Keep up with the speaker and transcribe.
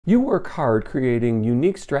You work hard creating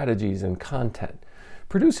unique strategies and content,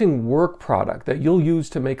 producing work product that you'll use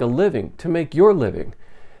to make a living, to make your living.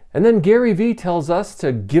 And then GaryVee tells us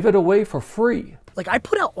to give it away for free. Like, I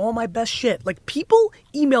put out all my best shit. Like, people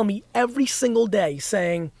email me every single day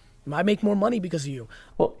saying, I make more money because of you.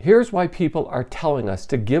 Well, here's why people are telling us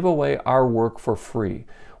to give away our work for free.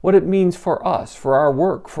 What it means for us, for our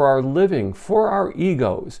work, for our living, for our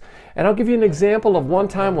egos. And I'll give you an example of one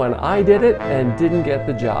time when I did it and didn't get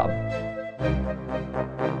the job.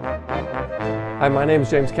 Hi, my name is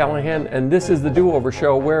James Callahan, and this is the Do-Over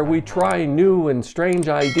Show, where we try new and strange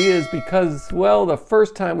ideas because, well, the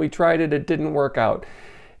first time we tried it, it didn't work out.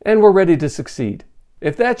 And we're ready to succeed.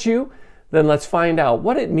 If that's you, then let's find out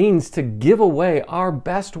what it means to give away our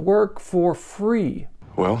best work for free.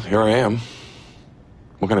 Well, here I am.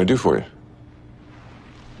 What can I do for you?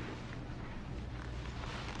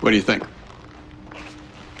 What do you think?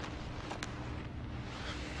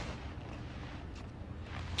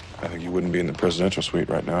 I think you wouldn't be in the presidential suite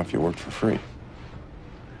right now if you worked for free.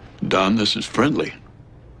 Don, this is friendly.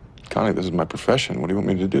 Connie, this is my profession. What do you want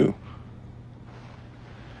me to do?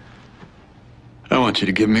 I want you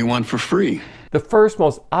to give me one for free. The first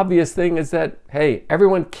most obvious thing is that, hey,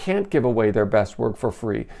 everyone can't give away their best work for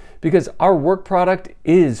free because our work product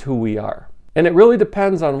is who we are. And it really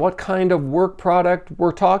depends on what kind of work product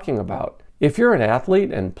we're talking about. If you're an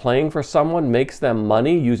athlete and playing for someone makes them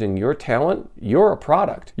money using your talent, you're a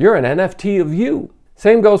product. You're an NFT of you.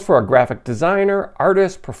 Same goes for a graphic designer,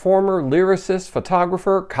 artist, performer, lyricist,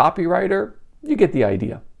 photographer, copywriter. You get the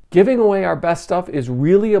idea. Giving away our best stuff is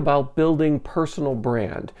really about building personal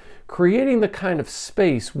brand, creating the kind of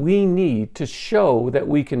space we need to show that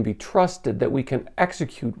we can be trusted, that we can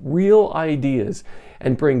execute real ideas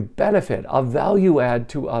and bring benefit, a value add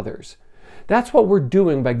to others. That's what we're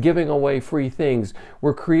doing by giving away free things.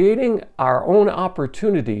 We're creating our own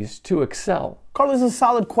opportunities to excel. Carlos, this is a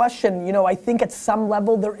solid question. You know, I think at some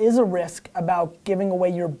level there is a risk about giving away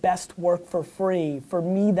your best work for free. For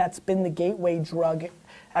me, that's been the gateway drug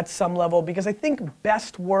at some level, because I think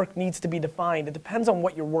best work needs to be defined. It depends on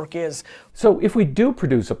what your work is. So if we do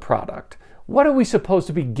produce a product, what are we supposed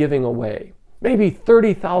to be giving away? Maybe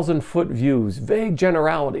 30,000 foot views, vague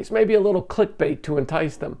generalities, maybe a little clickbait to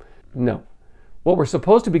entice them. No. What we're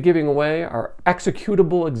supposed to be giving away are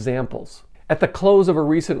executable examples. At the close of a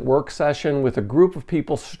recent work session with a group of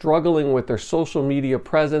people struggling with their social media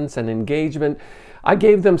presence and engagement, I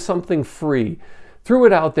gave them something free. Threw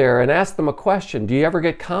it out there and asked them a question. Do you ever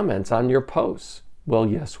get comments on your posts? Well,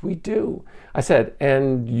 yes, we do. I said,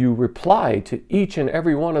 and you reply to each and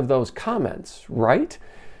every one of those comments, right?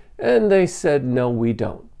 And they said, no, we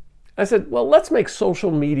don't. I said, well, let's make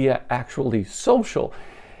social media actually social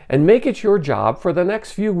and make it your job for the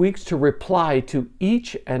next few weeks to reply to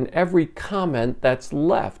each and every comment that's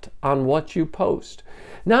left on what you post.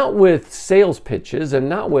 Not with sales pitches and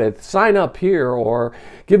not with sign up here or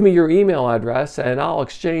give me your email address and I'll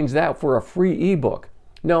exchange that for a free ebook.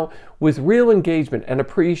 No, with real engagement and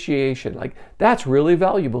appreciation. Like, that's really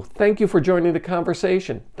valuable. Thank you for joining the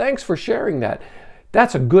conversation. Thanks for sharing that.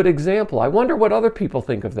 That's a good example. I wonder what other people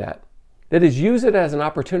think of that. That is, use it as an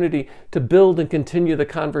opportunity to build and continue the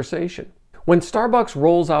conversation. When Starbucks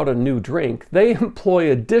rolls out a new drink, they employ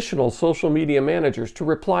additional social media managers to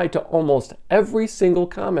reply to almost every single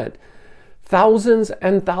comment. Thousands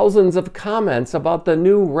and thousands of comments about the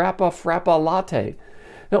new Rappa Frappa latte.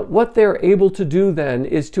 Now, what they're able to do then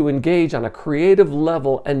is to engage on a creative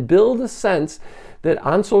level and build a sense that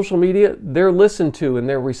on social media, they're listened to and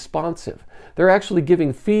they're responsive. They're actually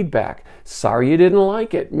giving feedback. Sorry you didn't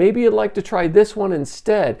like it. Maybe you'd like to try this one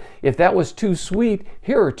instead. If that was too sweet,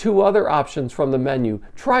 here are 2 other options from the menu.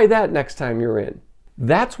 Try that next time you're in.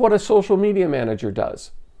 That's what a social media manager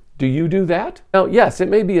does. Do you do that? Now, yes, it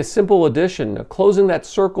may be a simple addition, closing that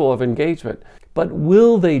circle of engagement, but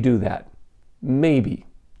will they do that? Maybe.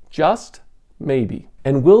 Just maybe.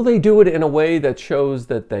 And will they do it in a way that shows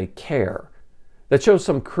that they care, that shows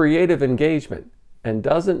some creative engagement, and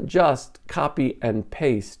doesn't just copy and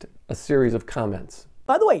paste a series of comments?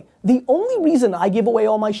 By the way, the only reason I give away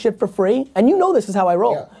all my shit for free, and you know this is how I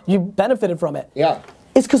roll, you benefited from it,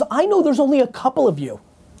 is because I know there's only a couple of you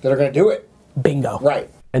that are going to do it. Bingo. Right.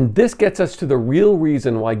 And this gets us to the real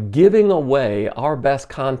reason why giving away our best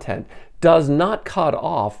content does not cut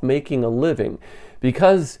off making a living.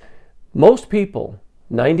 Because most people,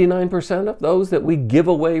 99% of those that we give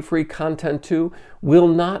away free content to, will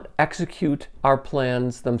not execute our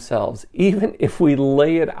plans themselves, even if we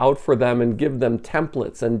lay it out for them and give them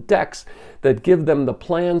templates and decks that give them the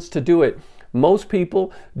plans to do it. Most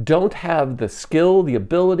people don't have the skill, the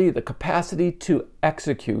ability, the capacity to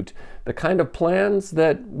execute the kind of plans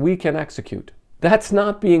that we can execute. That's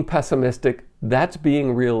not being pessimistic, that's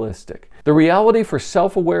being realistic. The reality for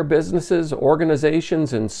self-aware businesses,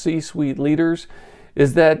 organizations, and C-suite leaders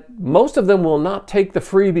is that most of them will not take the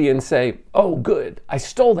freebie and say, oh good, I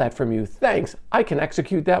stole that from you, thanks, I can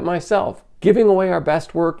execute that myself. Giving away our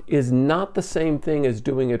best work is not the same thing as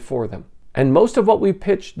doing it for them. And most of what we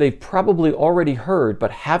pitch, they've probably already heard,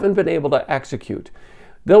 but haven't been able to execute.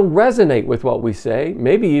 They'll resonate with what we say,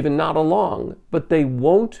 maybe even nod along, but they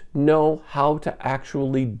won't know how to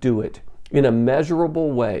actually do it in a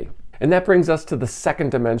measurable way. And that brings us to the second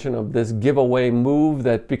dimension of this giveaway move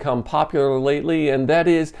that's become popular lately, and that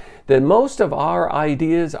is that most of our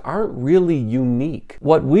ideas aren't really unique.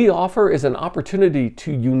 What we offer is an opportunity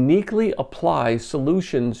to uniquely apply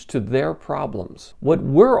solutions to their problems. What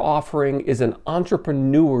we're offering is an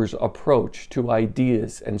entrepreneur's approach to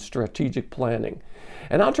ideas and strategic planning.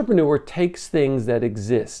 An entrepreneur takes things that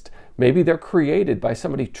exist. Maybe they're created by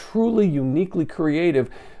somebody truly uniquely creative,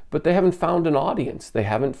 but they haven't found an audience. They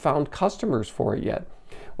haven't found customers for it yet.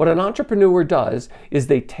 What an entrepreneur does is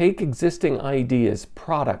they take existing ideas,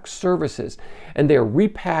 products, services, and they're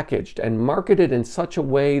repackaged and marketed in such a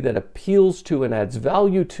way that appeals to and adds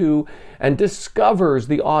value to and discovers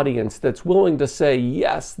the audience that's willing to say,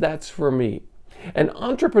 yes, that's for me. An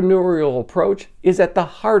entrepreneurial approach is at the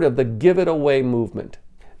heart of the give it away movement.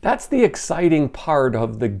 That's the exciting part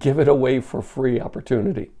of the give it away for free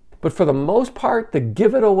opportunity. But for the most part, the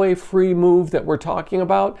give it away free move that we're talking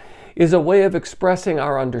about is a way of expressing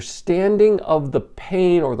our understanding of the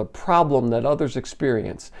pain or the problem that others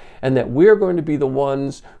experience, and that we're going to be the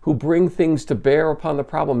ones who bring things to bear upon the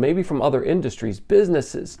problem, maybe from other industries,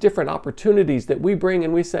 businesses, different opportunities that we bring,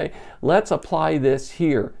 and we say, let's apply this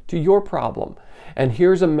here to your problem. And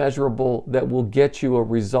here's a measurable that will get you a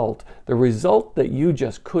result, the result that you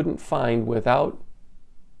just couldn't find without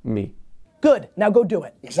me. Good, now go do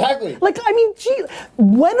it. Exactly. Like, I mean, gee,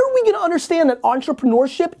 when are we gonna understand that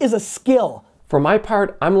entrepreneurship is a skill? For my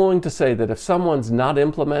part, I'm willing to say that if someone's not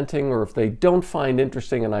implementing or if they don't find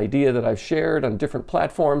interesting an idea that I've shared on different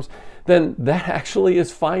platforms, then that actually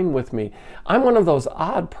is fine with me. I'm one of those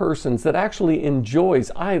odd persons that actually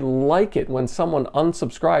enjoys, I like it when someone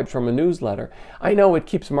unsubscribes from a newsletter. I know it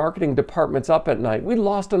keeps marketing departments up at night. We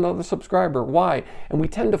lost another subscriber, why? And we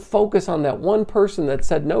tend to focus on that one person that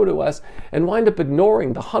said no to us and wind up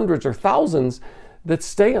ignoring the hundreds or thousands that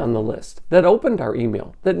stay on the list, that opened our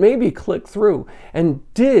email, that maybe clicked through and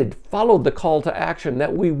did follow the call to action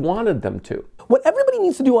that we wanted them to. What everybody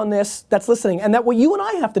needs to do on this that's listening, and that what you and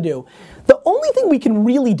I have to do, the only thing we can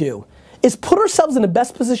really do is put ourselves in the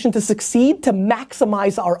best position to succeed, to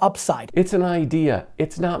maximize our upside. It's an idea.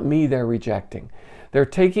 It's not me they're rejecting. They're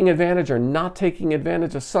taking advantage or not taking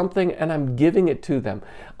advantage of something, and I'm giving it to them.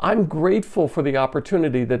 I'm grateful for the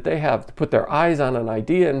opportunity that they have to put their eyes on an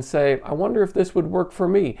idea and say, I wonder if this would work for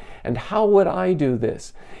me, and how would I do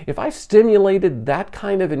this? If I stimulated that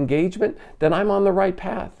kind of engagement, then I'm on the right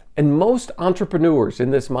path. And most entrepreneurs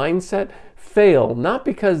in this mindset fail not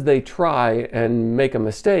because they try and make a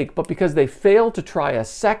mistake, but because they fail to try a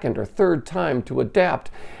second or third time to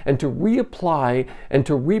adapt and to reapply and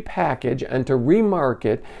to repackage and to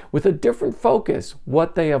remarket with a different focus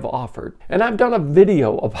what they have offered. And I've done a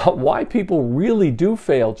video about why people really do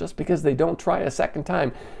fail just because they don't try a second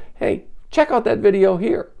time. Hey, check out that video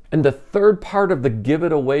here. And the third part of the give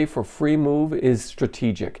it away for free move is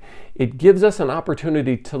strategic. It gives us an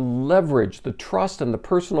opportunity to leverage the trust and the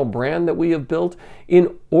personal brand that we have built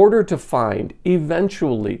in order to find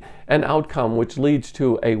eventually an outcome which leads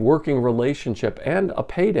to a working relationship and a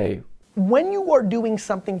payday. When you are doing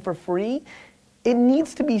something for free, it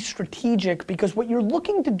needs to be strategic, because what you're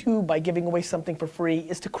looking to do by giving away something for free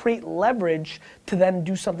is to create leverage to then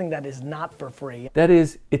do something that is not for free. That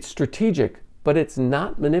is, it's strategic, but it's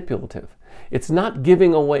not manipulative. It's not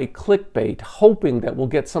giving away clickbait, hoping that we'll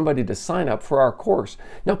get somebody to sign up for our course.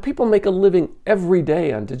 Now, people make a living every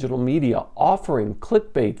day on digital media offering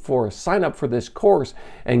clickbait for sign up for this course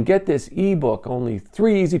and get this ebook, only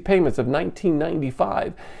 3 easy payments of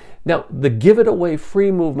 $19.95. Now, the give it away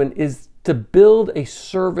free movement is to build a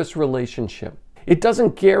service relationship. It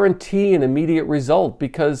doesn't guarantee an immediate result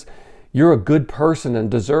because you're a good person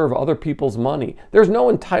and deserve other people's money. There's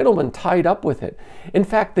no entitlement tied up with it. In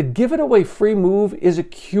fact, the give it away free move is a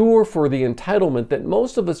cure for the entitlement that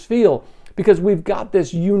most of us feel because we've got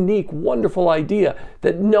this unique, wonderful idea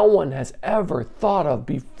that no one has ever thought of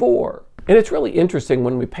before. And it's really interesting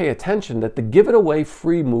when we pay attention that the give it away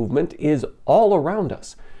free movement is all around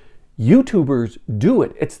us. YouTubers do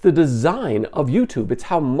it. It's the design of YouTube. It's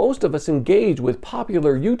how most of us engage with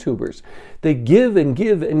popular YouTubers. They give and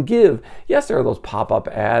give and give. Yes, there are those pop-up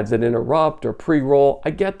ads that interrupt or pre-roll. I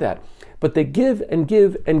get that. But they give and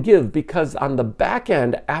give and give because on the back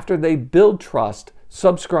end, after they build trust,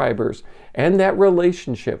 subscribers, and that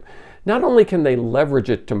relationship, not only can they leverage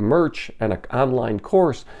it to merch and an online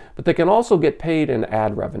course, but they can also get paid in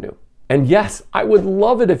ad revenue. And yes, I would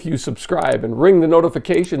love it if you subscribe and ring the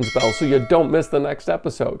notifications bell so you don't miss the next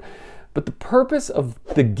episode. But the purpose of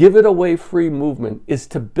the Give It Away Free movement is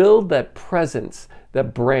to build that presence,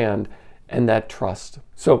 that brand, and that trust.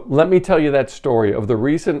 So let me tell you that story of the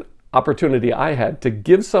recent opportunity I had to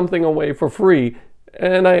give something away for free,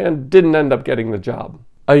 and I didn't end up getting the job.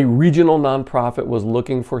 A regional nonprofit was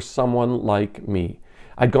looking for someone like me.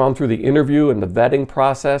 I'd gone through the interview and the vetting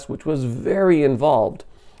process, which was very involved.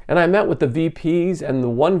 And I met with the VPs and the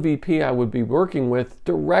one VP I would be working with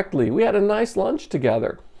directly. We had a nice lunch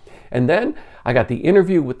together. And then I got the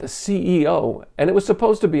interview with the CEO, and it was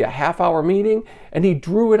supposed to be a half-hour meeting, and he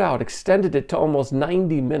drew it out, extended it to almost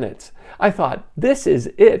 90 minutes. I thought, this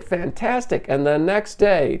is it, fantastic. And the next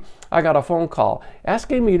day, I got a phone call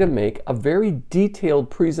asking me to make a very detailed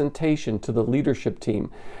presentation to the leadership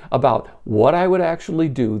team about what I would actually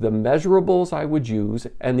do, the measurables I would use,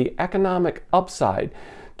 and the economic upside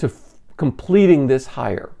to completing this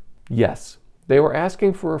hire. Yes, they were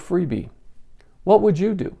asking for a freebie. What would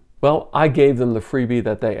you do? Well, I gave them the freebie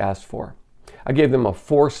that they asked for. I gave them a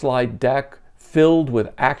 4-slide deck filled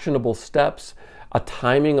with actionable steps, a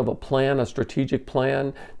timing of a plan, a strategic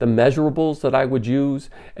plan, the measurables that I would use,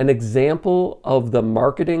 an example of the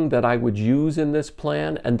marketing that I would use in this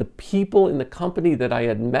plan, and the people in the company that I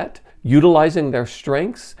had met, utilizing their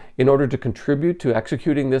strengths in order to contribute to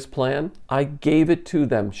executing this plan. I gave it to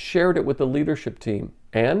them, shared it with the leadership team,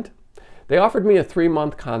 and they offered me a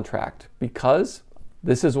 3-month contract because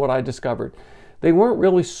this is what I discovered. They weren't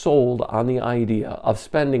really sold on the idea of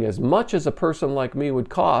spending as much as a person like me would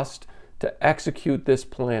cost to execute this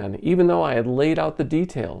plan, even though I had laid out the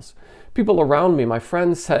details. People around me, my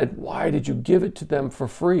friends, said, "Why did you give it to them for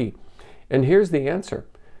free?" And here's the answer: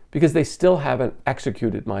 because they still haven't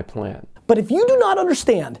executed my plan. But if you do not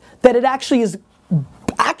understand that it actually is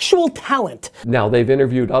actual talent. Now, they've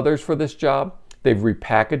interviewed others for this job. They've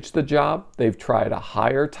repackaged the job. They've tried a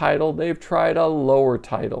higher title. They've tried a lower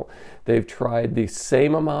title. They've tried the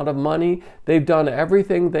same amount of money. They've done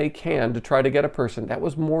everything they can to try to get a person. That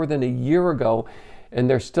was more than a year ago, and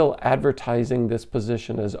they're still advertising this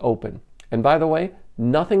position as open. And by the way,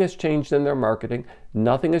 nothing has changed in their marketing.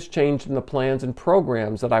 Nothing has changed in the plans and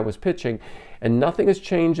programs that I was pitching, and nothing has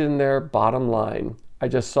changed in their bottom line. I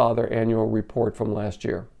just saw their annual report from last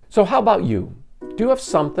year. So how about you? Do you have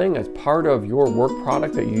something as part of your work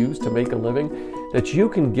product that you use to make a living that you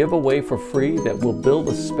can give away for free that will build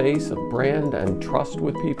a space of brand and trust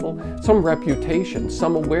with people? Some reputation,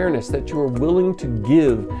 some awareness that you are willing to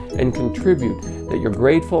give and contribute, that you're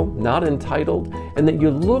grateful, not entitled, and that you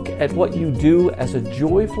look at what you do as a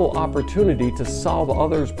joyful opportunity to solve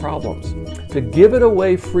others' problems. The Give It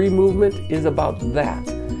Away Free movement is about that.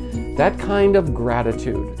 That kind of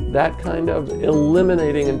gratitude, that kind of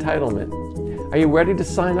eliminating entitlement. Are you ready to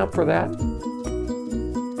sign up for that?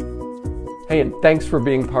 Hey, and thanks for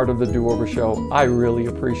being part of the Do-Over Show. I really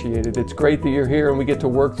appreciate it. It's great that you're here and we get to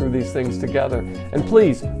work through these things together. And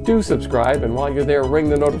please do subscribe, and while you're there, ring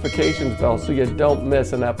the notifications bell so you don't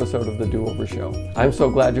miss an episode of the Do-Over Show. I'm so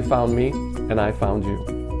glad you found me and I found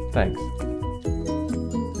you. Thanks.